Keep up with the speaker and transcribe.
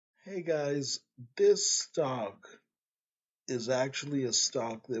Hey guys, this stock is actually a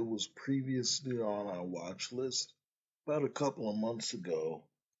stock that was previously on our watch list. About a couple of months ago,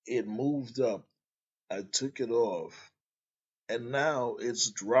 it moved up. I took it off, and now it's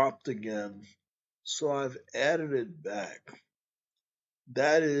dropped again. So I've added it back.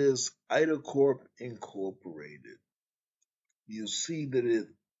 That is IDACorp Incorporated. You see that it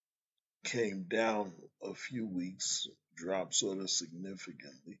came down a few weeks, dropped sort of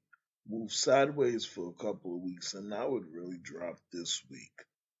significantly, moved sideways for a couple of weeks, and now it really dropped this week.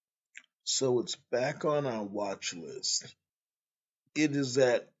 So it's back on our watch list. It is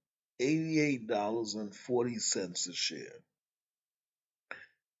at $88.40 a share.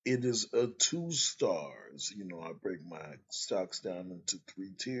 It is a 2 stars. I break my stocks down into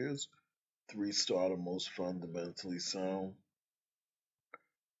 3 tiers. 3 star, the most fundamentally sound.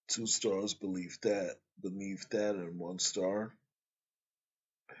 2 stars beneath that, and 1 star,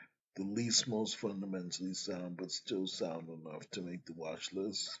 the least most fundamentally sound, but still sound enough to make the watch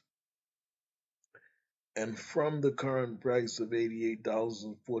list. And from the current price of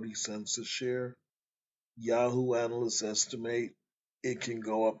 $88.40 a share, Yahoo analysts estimate it can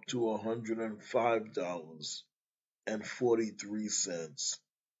go up to $105.43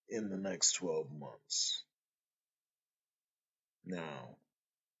 in the next 12 months. Now,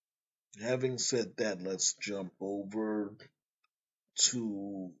 having said that, let's jump over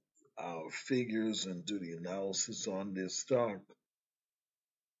to our figures and do the analysis on this stock.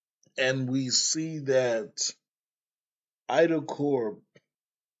 And we see that IDACorp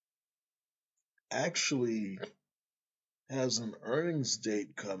actually has an earnings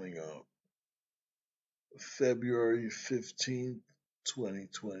date coming up, February 15th,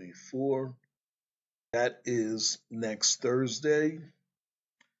 2024. That is next Thursday.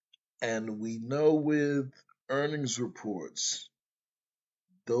 And we know with earnings reports,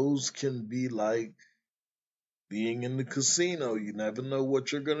 those can be like being in the casino. You never know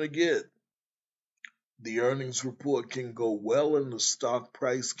what you're going to get. The earnings report can go well and the stock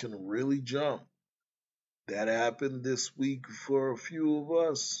price can really jump. That happened this week for a few of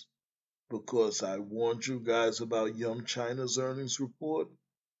us because I warned you guys about Yum China's earnings report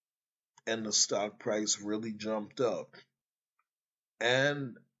and the stock price really jumped up.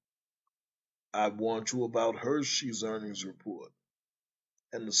 And I warned you about Hershey's earnings report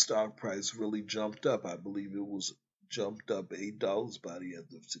and the stock price really jumped up. I believe it was jumped up $8 by the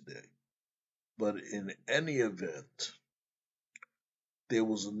end of today. But in any event, there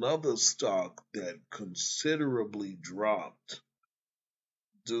was another stock that considerably dropped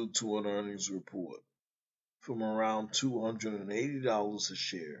due to an earnings report from around $280 a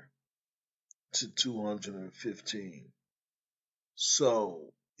share to $215.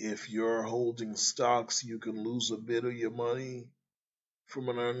 So if you're holding stocks, you can lose a bit of your money from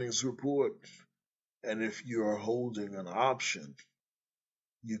an earnings report. And if you're holding an option,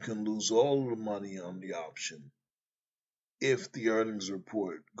 you can lose all the money on the option if the earnings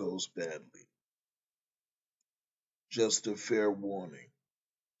report goes badly. Just a fair warning.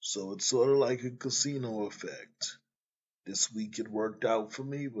 So it's sort of like a casino effect. This week it worked out for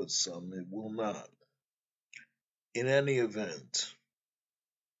me, but some it will not. In any event,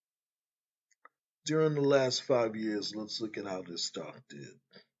 during the last 5 years, let's look at how this stock did.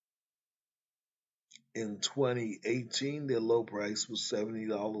 In 2018, their low price was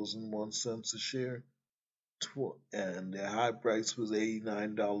 $70.01 a share, and their high price was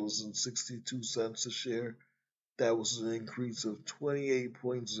 $89.62 a share. That was an increase of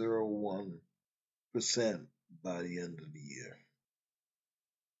 28.01% by the end of the year.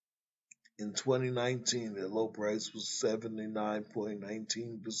 In 2019, their low price was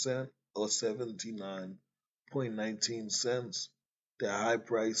 79.19% or 79.19 cents. Their high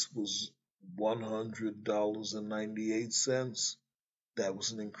price was $100.98. That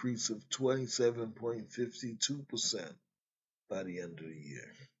was an increase of 27.52% by the end of the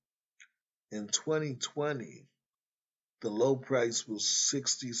year. In 2020, the low price was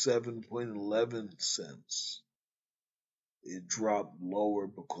 67.11 cents. It dropped lower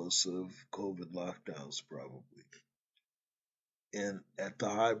because of COVID lockdowns, probably. And at the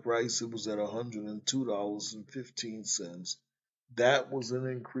high price, it was at $102.15. That was an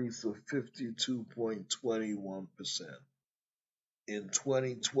increase of 52.21%. In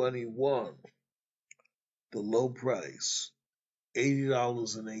 2021, the low price,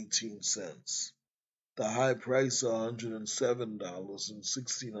 $80.18. The high price,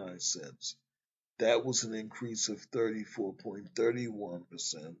 $107.69. That was an increase of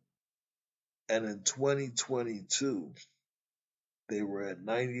 34.31%. And in 2022, they were at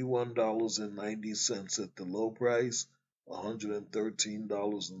 $91.90 at the low price,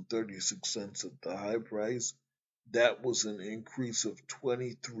 $113.36 at the high price. That was an increase of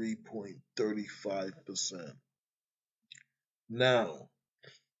 23.35%. Now,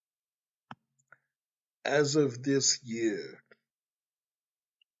 as of this year,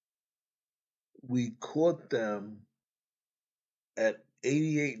 we caught them at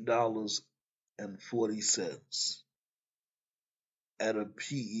 $88.40 at a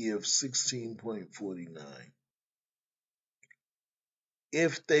PE of 16.49.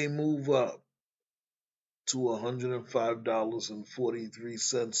 If they move up to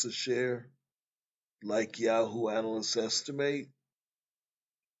 $105.43 a share, like Yahoo analysts estimate,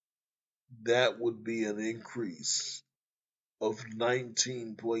 that would be an increase of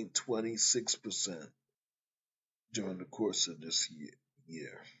 19.26% during the course of this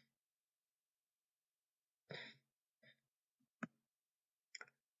year.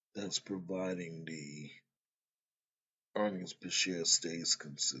 That's providing the earnings per share stays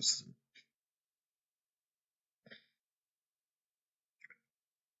consistent.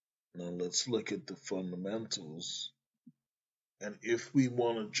 Now let's look at the fundamentals. And if we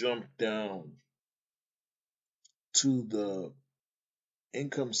want to jump down to the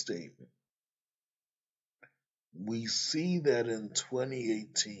income statement, we see that in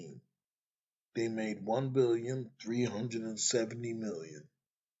 2018, they made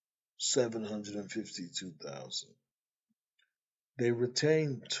 $1,370,752,000. They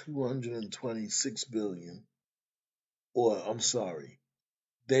retained $226 billion,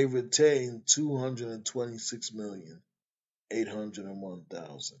 they retained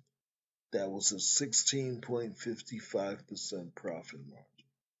 $226,801,000. That was a 16.55% profit margin.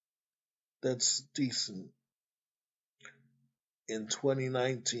 That's decent. In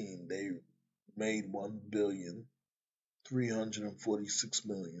 2019, they made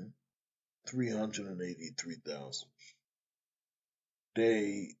 $1,346,383,000.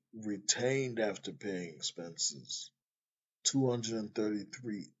 They retained after paying expenses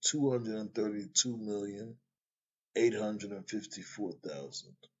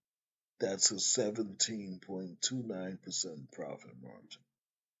 $232,854,000. That's a 17.29% profit margin.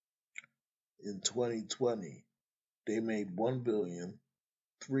 In 2020, they made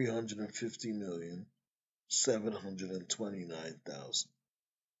 $1,350,729,000.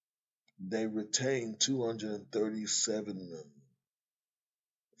 They retained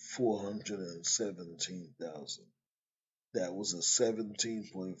 $237,417,000. That was a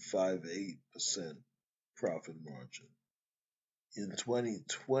 17.58% profit margin. In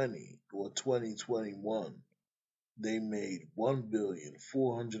 2021, they made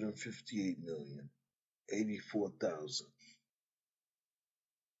 $1,458,084,000.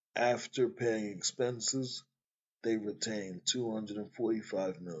 After paying expenses, they retained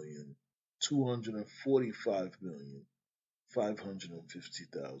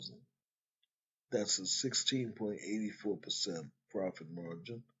 $245,550,000. That's a 16.84% profit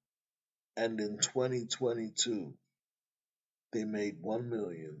margin. And in 2022, they made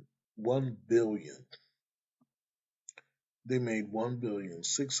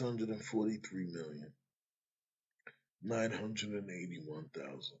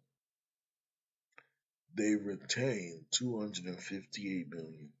They retained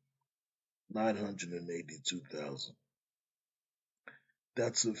 $258,982,000.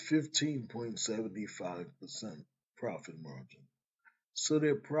 That's a 15.75% profit margin. So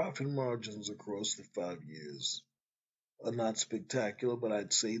their profit margins across the 5 years are not spectacular, but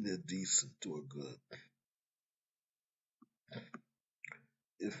I'd say they're decent or good.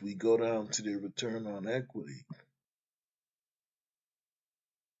 If we go down to their return on equity,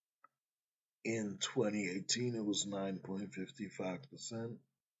 in 2018 it was 9.55%,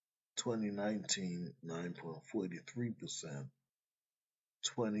 2019 9.43%,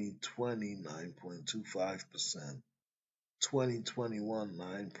 2020 9.25%, 2021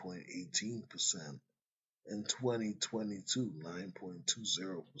 9.18%, and 2022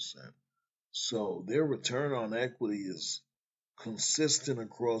 9.20%. So their return on equity is consistent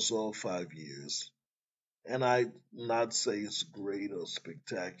across all 5 years. And I'd not say it's great or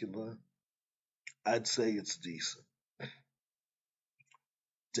spectacular. I'd say it's decent.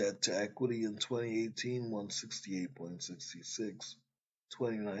 Debt to equity in 2018, 168.66,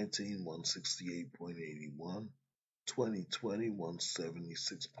 2019, 168.81, 2020,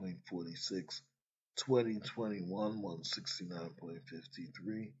 176.46, 2021,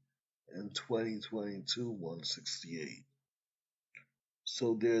 169.53, and 2022, 168.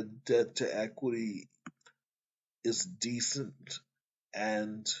 So their debt to equity is decent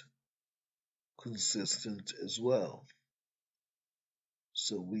and consistent as well.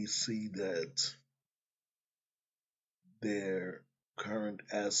 So we see that their current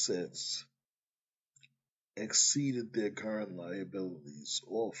assets exceeded their current liabilities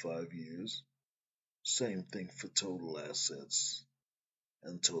all 5 years. Same thing for total assets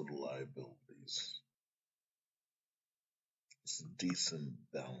and total liabilities. It's a decent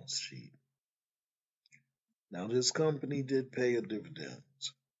balance sheet. Now, this company did pay a dividend,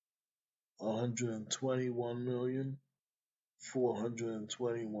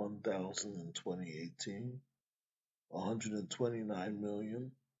 $121,421,000 in 2018,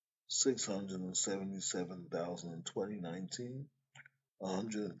 $129,677,000 in 2019,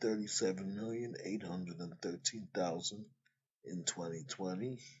 $137,813,000 in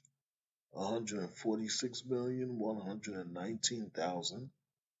 2020, $146,119,000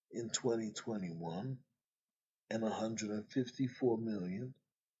 in 2021, and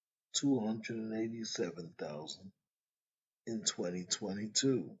 $154,287,000 in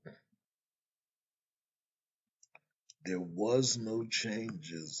 2022. There was no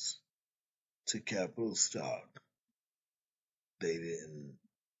changes to capital stock. They didn't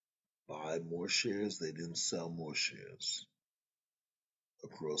buy more shares, they didn't sell more shares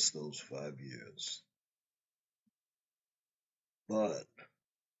across those 5 years. But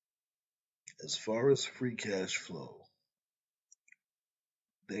as far as free cash flow,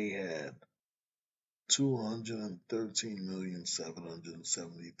 they had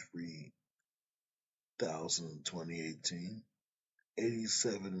 $213,773,000 in 2018,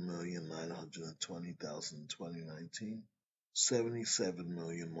 $87,920,000 in 2019,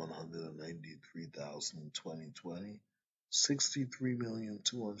 $77,193,000 in 2020,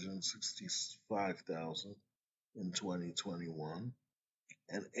 $63,265,000 in 2021,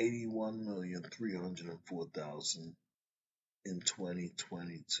 and $81,304,000 in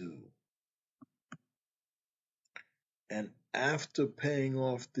 2022. And after paying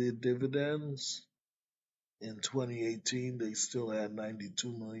off their dividends, in 2018, they still had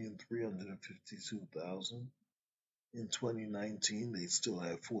 $92,352,000. In 2019, they still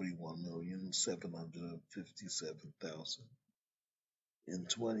had $41,757,000. In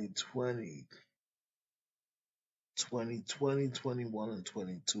 2020, 21, and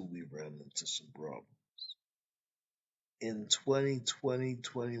 22, we ran into some problems. In 2020,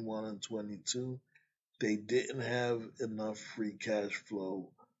 21, and 22, they didn't have enough free cash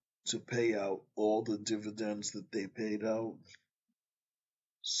flow to pay out all the dividends that they paid out.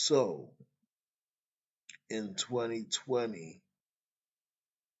 So, in 2020,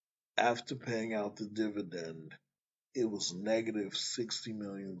 after paying out the dividend, it was negative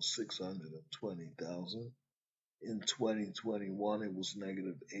 $60,620,000. In 2021, it was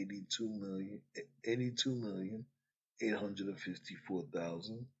negative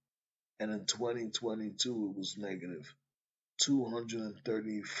 $82,854,000. And in 2022, it was negative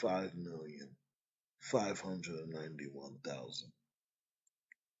 $235,591,000.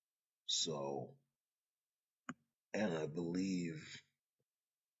 So, and I believe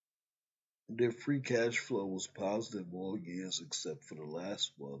their free cash flow was positive all years except for the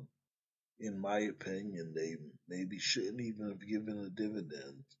last one. In my opinion, they maybe shouldn't even have given a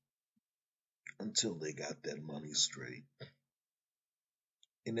dividend until they got that money straight.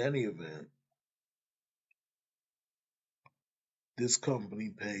 In any event, this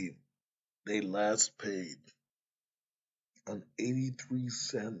company they last paid an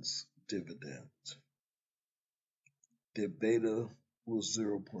 83-cent dividend. Their beta was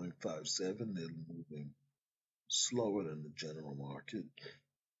 0.57. They're moving slower than the general market.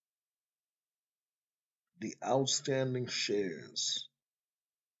 The outstanding shares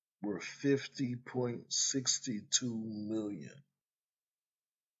were 50.62 million.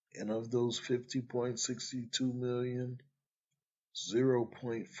 And of those 50.62 million,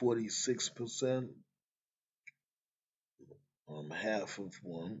 0.46%, half of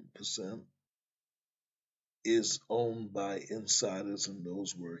 1%, is owned by insiders and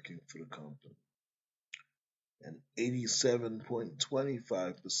those working for the company. And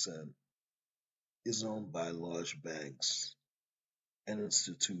 87.25% is owned by large banks and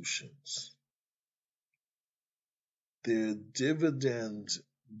institutions. Their dividend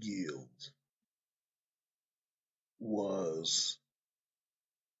yield was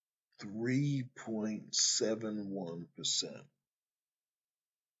 3.71%.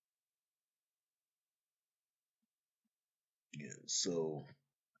 Yeah, so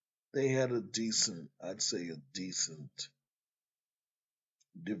they had I'd say a decent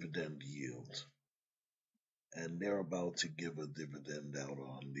dividend yield. And they're about to give a dividend out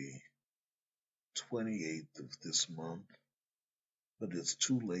on the 28th of this month, but it's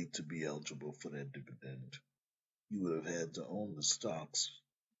too late to be eligible for that dividend. You would have had to own the stocks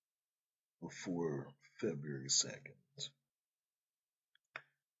before February 2nd.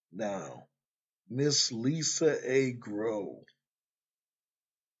 Now, Miss Lisa A. Grow,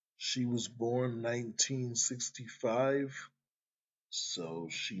 she was born 1965, so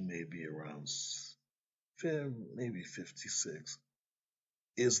she may be around maybe 56,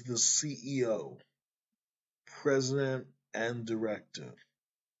 is the CEO, president, and director,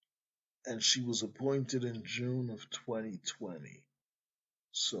 and she was appointed in June of 2020.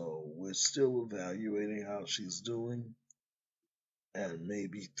 So we're still evaluating how she's doing, and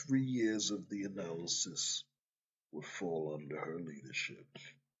maybe 3 years of the analysis would fall under her leadership.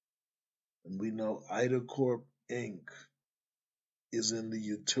 And we know IDACorp Inc. is in the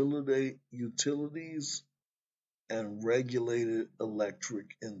utilities and regulated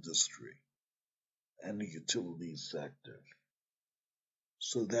electric industry and the utilities sector.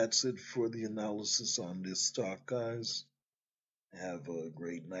 So that's it for the analysis on this stock, guys. Have a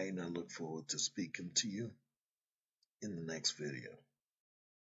great night, and I look forward to speaking to you in the next video.